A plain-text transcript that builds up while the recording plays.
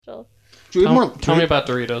So Tell me about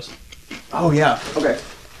Doritos. Oh yeah. Okay.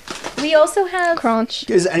 we also have Crunch.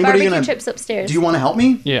 Is anybody barbecue gonna? chips upstairs. Do you want to help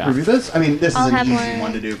me? Yeah. Review this. I mean, this I'll is an have easy one.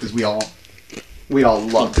 one to do because we all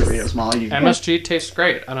love Doritos. Molly, you MSG tastes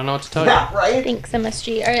great. I don't know what to tell you. yeah, right. Thanks,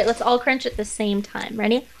 MSG. All right, let's all crunch at the same time.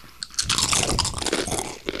 Ready?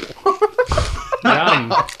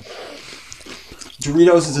 Yum.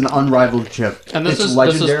 Doritos is an unrivaled chip. And this It's is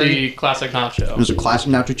legendary. the classic nacho. There's a classic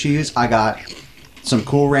nacho cheese. I got some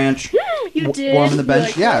Cool Ranch. You did. Warm in the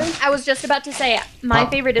bench. You like Yeah. it? I was just about to say my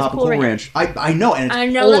favorite is Papa Cool Ranch. I know, and it's I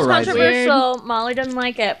know that's polarizing. controversial. Molly doesn't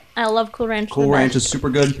like it. I love Cool Ranch. Cool Ranch is super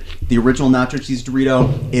good. The original nacho cheese Dorito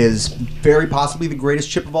is very possibly the greatest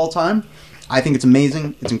chip of all time. I think it's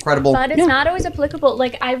amazing. It's incredible. But it's not always applicable.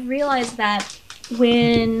 Like, I've realized that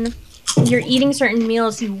when you're eating certain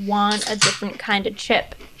meals, you want a different kind of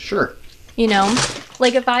chip. Sure. You know?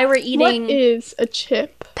 Like, if I were What eating... is a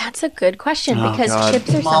chip? That's a good question, Oh, because God.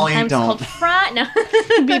 chips are Molly, sometimes don't. called fried. No. It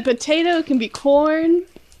can be potato, it can be corn.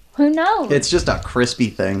 Who knows? It's just a crispy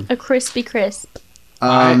thing. a crispy crisp.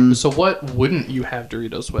 So what wouldn't you have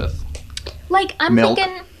Doritos with? Like, I'm Milk.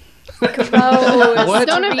 thinking... Gross. What?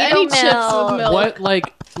 Don't have any chips with milk. What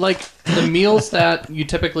like the meals that you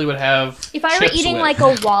typically would have? If I were chips eating with? like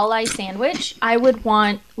a walleye sandwich, I would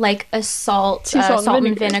want like a salt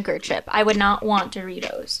and vinegar chip. I would not want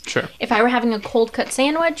Doritos. Sure. If I were having a cold cut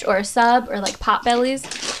sandwich or a sub or like Potbellies,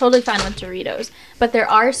 totally fine with Doritos. But there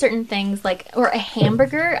are certain things like, or a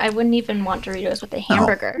hamburger, I wouldn't even want Doritos with a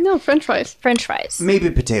hamburger. No, French fries. French fries. Maybe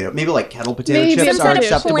potato. Maybe like kettle potato Maybe chips Some are kind of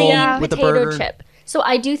acceptable plain with the potato burger. chip. So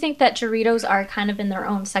I do think that Doritos are kind of in their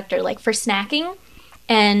own sector, like for snacking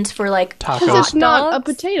and for like Tacos. hot It's not a dogs.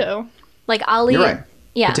 potato. Like I'll eat. You're right.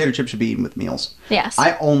 Yeah. Potato chips should be eaten with meals. Yes.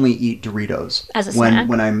 I only eat Doritos As a when snack?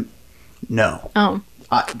 when I'm no. Oh.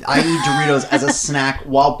 I eat Doritos as a snack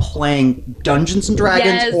while playing Dungeons and Dragons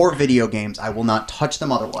Yes. or video games. I will not touch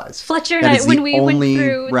them otherwise. Fletcher and That I, is when the we went only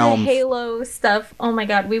through realm. the Halo stuff, oh my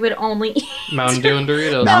god, we would only eat Mountain Dew and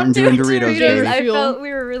Doritos. Mountain Dew and Doritos, baby. I Fuel. felt we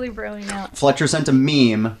were really broing out. Fletcher sent a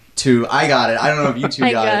meme to I got it. I don't know if you two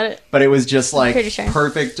I got got it, it. but it was just like Pretty sure.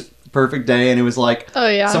 perfect day, and it was like Oh,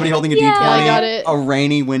 yeah. somebody holding a Yeah. D20, I got it. a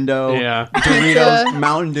rainy window, Yeah. Doritos, Pizza.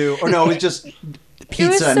 Mountain Dew, or no, it was just It was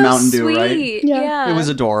pizza and so Mountain Dew, sweet. right? Yeah. It was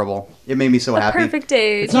adorable. It made me so a happy. perfect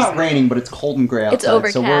day. It's not raining, but it's cold and gray outside. It's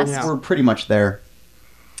overcast. So we're pretty much there.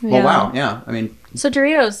 Yeah. Well, wow, yeah. I mean, So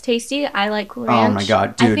Doritos, tasty. I like Cool Oh Ranch. my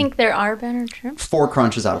God, I dude. think there are better chips, 4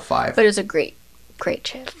 crunches out of 5. but it's a great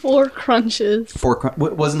chip. 4 crunches. 4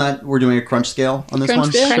 wasn't that we're doing a crunch scale on this Crunch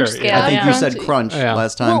one? scale? Sure, Crunch yeah. scale. I think yeah. you said Crunchy. crunch Yeah.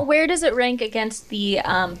 last time. Well, where does it rank against the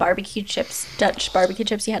barbecue chips, Dutch barbecue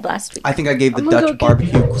chips you had last week? I think I gave the I'm gonna Dutch go get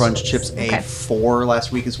barbecue those. crunch chips a Okay. 4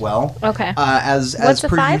 last week as well. Okay. As What's a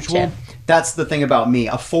per 5 usual, chip? that's the thing about me.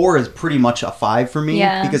 A 4 is pretty much a 5 for me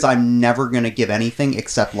Yeah. because I'm never gonna give anything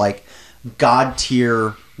except like god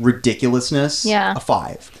tier ridiculousness. Yeah. A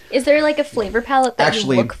 5. Is there like a flavor palette that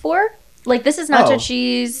Actually- you look for? Like this is nacho Oh.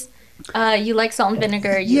 cheese. You like salt and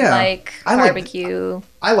vinegar. You Yeah. like I like- barbecue.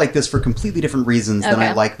 I like this for completely different reasons than I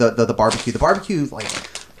Okay. like the barbecue. The barbecue, like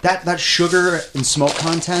that sugar and smoke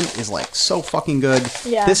content is like so fucking good.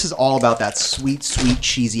 Yeah. This is all about that sweet,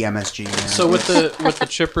 cheesy MSG. Man. So with the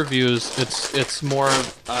chip reviews, it's more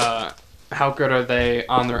of how good are they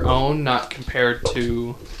on their own, not compared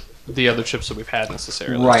to the other chips that we've had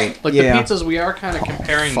necessarily. Right, Like yeah. the pizzas, we are kind of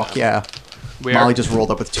comparing. fuck them. yeah. We Molly are just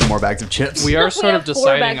rolled up with 2 more bags of chips. we are We sort of have 4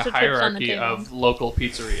 deciding bags a of chips on the hierarchy table. of local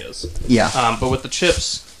pizzerias. Yeah. But with the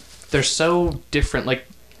chips, they're so different. Like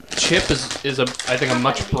chip is I think a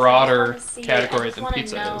much broader category than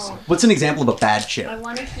pizza is. What's an example of a bad chip?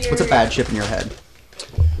 want to hear. What's a bad chip in your head?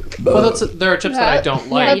 Well, there are chips that I don't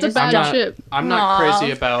like. Yeah, That's a just bad don't. chip. I'm not Aw.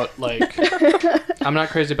 crazy about like. I'm not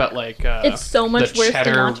crazy about like. It's so much the worse than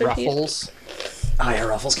cheddar nacho cheese. ruffles. Oh, yeah,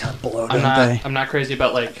 Ruffles kind of blow, I'm don't they? not. I'm not crazy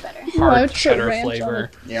about like I hard would put cheddar ranch on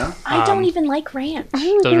flavor. it. Yeah? I don't Um, even like ranch.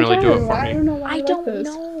 Doesn't really do it for I me. don't know why I you don't like this.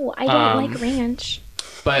 know. I don't Um, like ranch.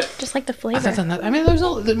 But Just like the other flavor. than that, I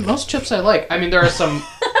mean, most chips I like. I mean, there are some.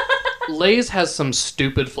 Lay's has some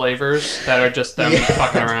stupid flavors that are just them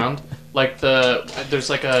fucking around. Like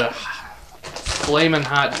there's like a flamin'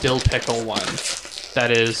 hot dill pickle one that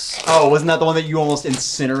is. Oh, wasn't that the one that you almost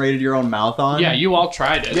incinerated your own mouth on? Yeah, you all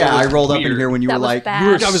tried it. Yeah, It I was rolled up in weird. here when you That were was like, bad. you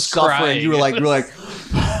were I was suffering. crying. You were like,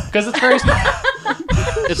 Because it's very.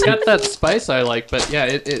 It's got that spice I like, but yeah,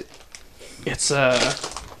 it's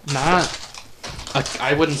not.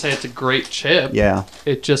 I wouldn't say it's a great chip. yeah.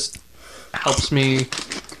 It just helps me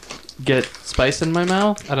get spice in my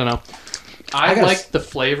mouth. I don't know. I gotta like the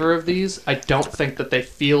flavor of these. I don't think that they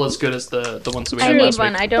feel as good as the ones that we I had need last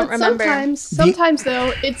one. week. I don't But remember. Sometimes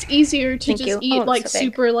though, it's easier to Thank just you. eat Oh, it's like so big.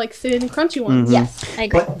 super like thin, crunchy ones. Mm-hmm. Yes, I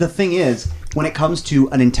agree. But the thing is, when it comes to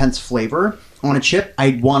an intense flavor on a chip,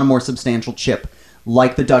 I want a more substantial chip,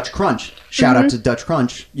 like the Dutch Crunch. Shout out to Dutch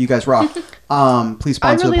Crunch, you guys rock. Please I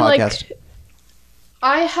sponsor really the podcast. like.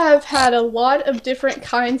 I have had a lot of different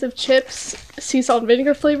kinds of chips, sea salt and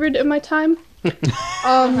vinegar flavored in my time.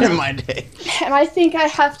 In my day, And I think I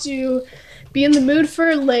have to be in the mood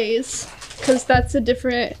for Lay's, because that's a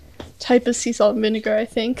different type of sea salt and vinegar, I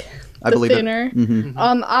think. I The believe it. thinner.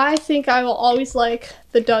 Mhm. I think I will always like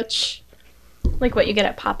the Dutch. Like what you get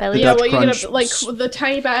at Potbelly. The Yeah, Dutch what you Crunch. get, like the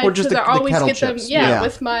tiny bag, Or just because I the always kettle get them. chips. Yeah, Yeah.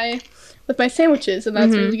 with my sandwiches, and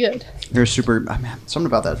that's really good. They're super. I mean, something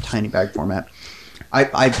about that tiny bag format.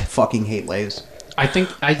 I fucking hate Lay's. I think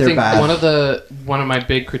They're bad. one of my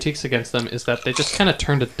big critiques against them is that they just kind of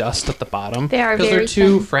turn to dust at the bottom. They are because very they're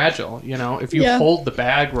too thin. fragile. You know, if you Yeah. hold the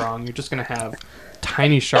bag wrong, you're just gonna have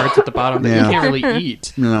tiny shards at the bottom that Yeah. you can't really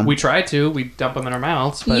eat. No. We try to. We dump them in our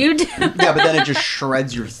mouths, but You do. Yeah, but then it just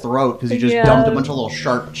shreds your throat because you just Yeah. dumped a bunch of little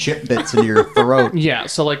sharp chip bits into your throat. yeah.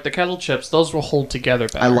 So like the kettle chips, those will hold together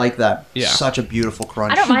better. I like that. Yeah. Such a beautiful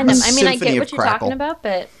crunch. I don't mind them. A I mean, I symphony get of what you're crackle. talking about,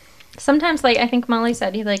 but sometimes, like I think Molly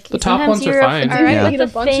said, the top sometimes ones are you're fine. all right Yeah. with Eat the a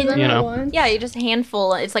bunch of thin. them You know. at once. Yeah, you just a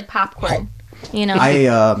handful. It's like popcorn. You know,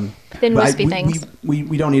 thin But wispy we, things.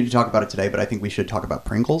 we don't need to talk about it today, but I think we should talk about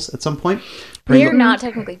Pringles at some point. They're not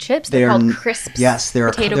technically chips. They're called n- crisps. Yes, they're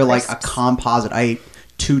Potato like a crisps. composite. I ate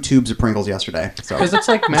 2 tubes of Pringles yesterday. So because it's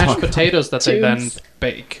like mashed potatoes that they then Tubes.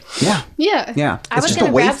 bake. yeah, Yeah. yeah. I It's was just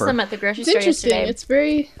gonna a grab wafer. some at the grocery It's store interesting. yesterday. It's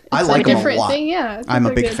very. I It's like a 'em a different lot. thing. Yeah, I think I'm a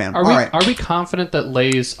they're big good. fan. Are All we right. are we confident that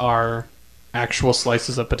Lay's are actual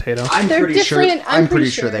slices of potato? I'm They're pretty sure. different. I'm I'm pretty pretty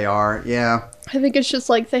sure sure. they are. Yeah. I think it's just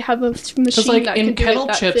like they have a machine Because like that in can do kettle it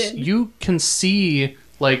that chips, thin. you can see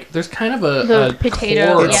like there's kind of a The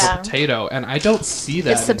potato, core yeah. of a potato, and I don't see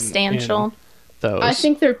that. It's substantial. in those. I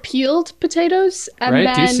think they're peeled potatoes, and right?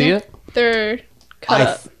 then Do you see it? they're cut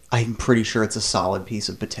up. I'm pretty sure it's a solid piece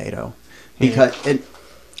of potato because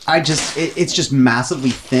it's just massively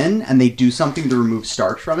thin, and they do something to remove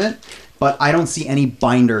starch from it. But I don't see any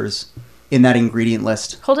binders in that ingredient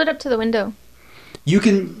list. Hold it up to the window.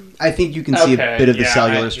 I think you can see a Okay, bit of the yeah,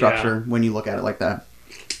 cellular yeah. structure when you look at it like that.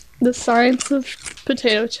 The science of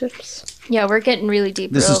potato chips. Yeah, we're getting really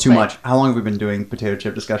deep. This real is too quick. much. How long have we been doing potato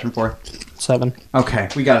chip discussion for? 7. Okay,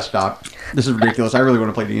 we gotta stop. This is ridiculous. I really want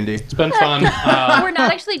to play D&D. It's been fun. We're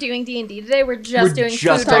not actually doing D&D today. We're just We're doing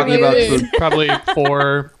just food talking about reviews. food. Probably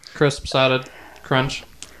 4 crisps out of Crunch.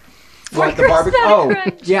 What, the Crisp barbecue? out of Oh,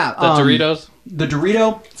 Crunch. yeah. The Doritos. The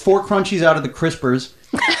Dorito, 4 crunchies out of the Crispers,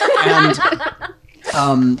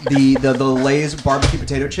 and the Lay's barbecue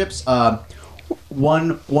potato chips.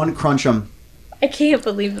 One Crunch'em. I can't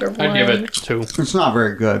believe they're one. I'd give it 2. It's not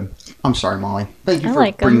very good. I'm sorry, Molly. Thank you I for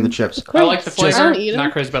like bringing 'em. the chips. I like the I flavor. don't eat 'em.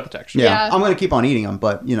 Not crazy about the texture. Yeah, Yeah. I'm gonna keep on eating them,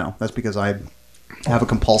 but that's because I have a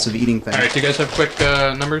compulsive eating thing. All right, do you guys have quick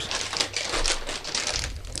numbers?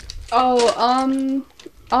 Oh,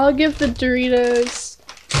 I'll give the Doritos.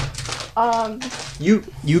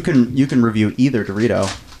 You can review either Dorito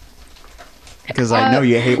because I know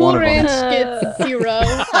you hate Cool one of Ranch them. gets 0.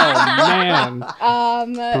 Oh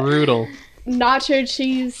man, brutal. Nacho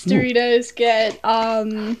cheese Doritos get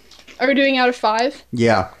Are we doing out of 5?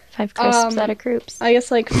 Yeah, 5 crisps out of Croops. I guess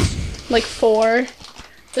like 4.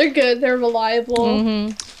 They're good. They're reliable.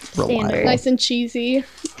 Mm-hmm. reliable. Nice and cheesy.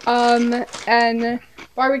 And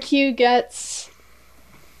barbecue gets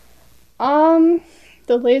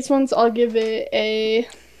the Lay's ones I'll give it a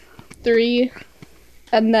 3.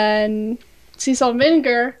 And then sea salt and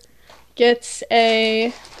vinegar gets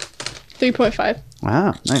a 3.5.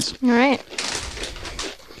 Wow, nice. All right.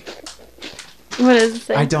 What is it?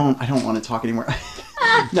 say? I don't want to talk anymore.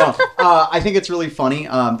 No, I think it's really funny.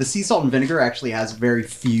 The sea salt and vinegar actually has very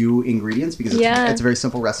few ingredients because it's a very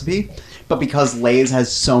simple recipe. But because Lay's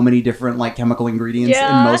has so many different like chemical ingredients in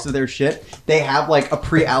Yeah. most of their shit, they have like a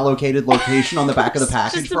pre-allocated location on the back of the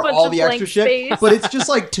package Just a for bunch all of the blank extra shit. space. But it's just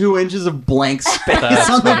like 2 inches of blank space That's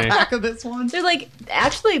on funny. the back of this one. They're like,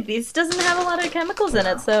 actually, these doesn't have a lot of chemicals in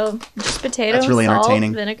it, so just potato, That's really salt,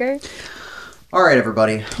 entertaining. vinegar. All right,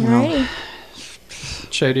 everybody. Alrighty.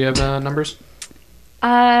 Shay, do you have numbers?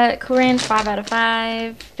 Cool Ranch, 5 out of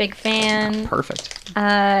 5. Big fan. Perfect.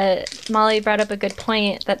 Molly brought up a good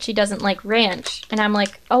point that she doesn't like ranch. And I'm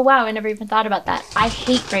like, oh wow, I never even thought about that. I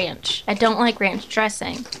hate ranch. I don't like ranch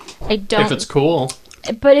dressing. I don't. If it's cool.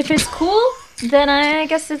 But if it's cool, then I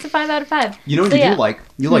guess it's a 5 out of 5. You know what So, you yeah. do like?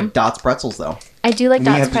 You like Dots pretzels, though. I do like And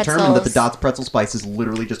we Dots have pretzels. determined that the Dots pretzel spice is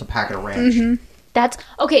literally just a packet of ranch. That's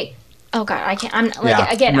okay. Oh god, I can't. I'm like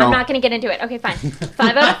Yeah, again. no. I'm not gonna get into it. Okay, fine.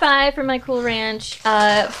 5 out of 5 for my Cool Ranch.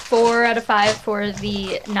 4 out of 5 for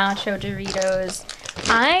the Nacho Doritos.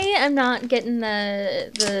 I am not getting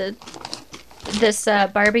this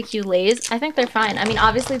barbecue Lay's. I think they're fine. I mean,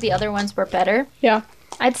 obviously the other ones were better. Yeah.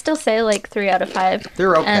 I'd still say like 3 out of 5.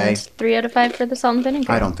 They're okay. And 3 out of 5 for the salt and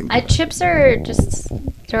vinegar. I don't think they're chips are just.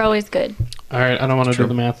 They're always good. All right, I don't want to True. do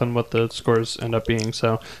the math on what the scores end up being.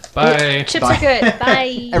 So, bye. Chips Bye. are good.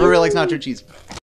 Bye. Everybody likes nacho cheese.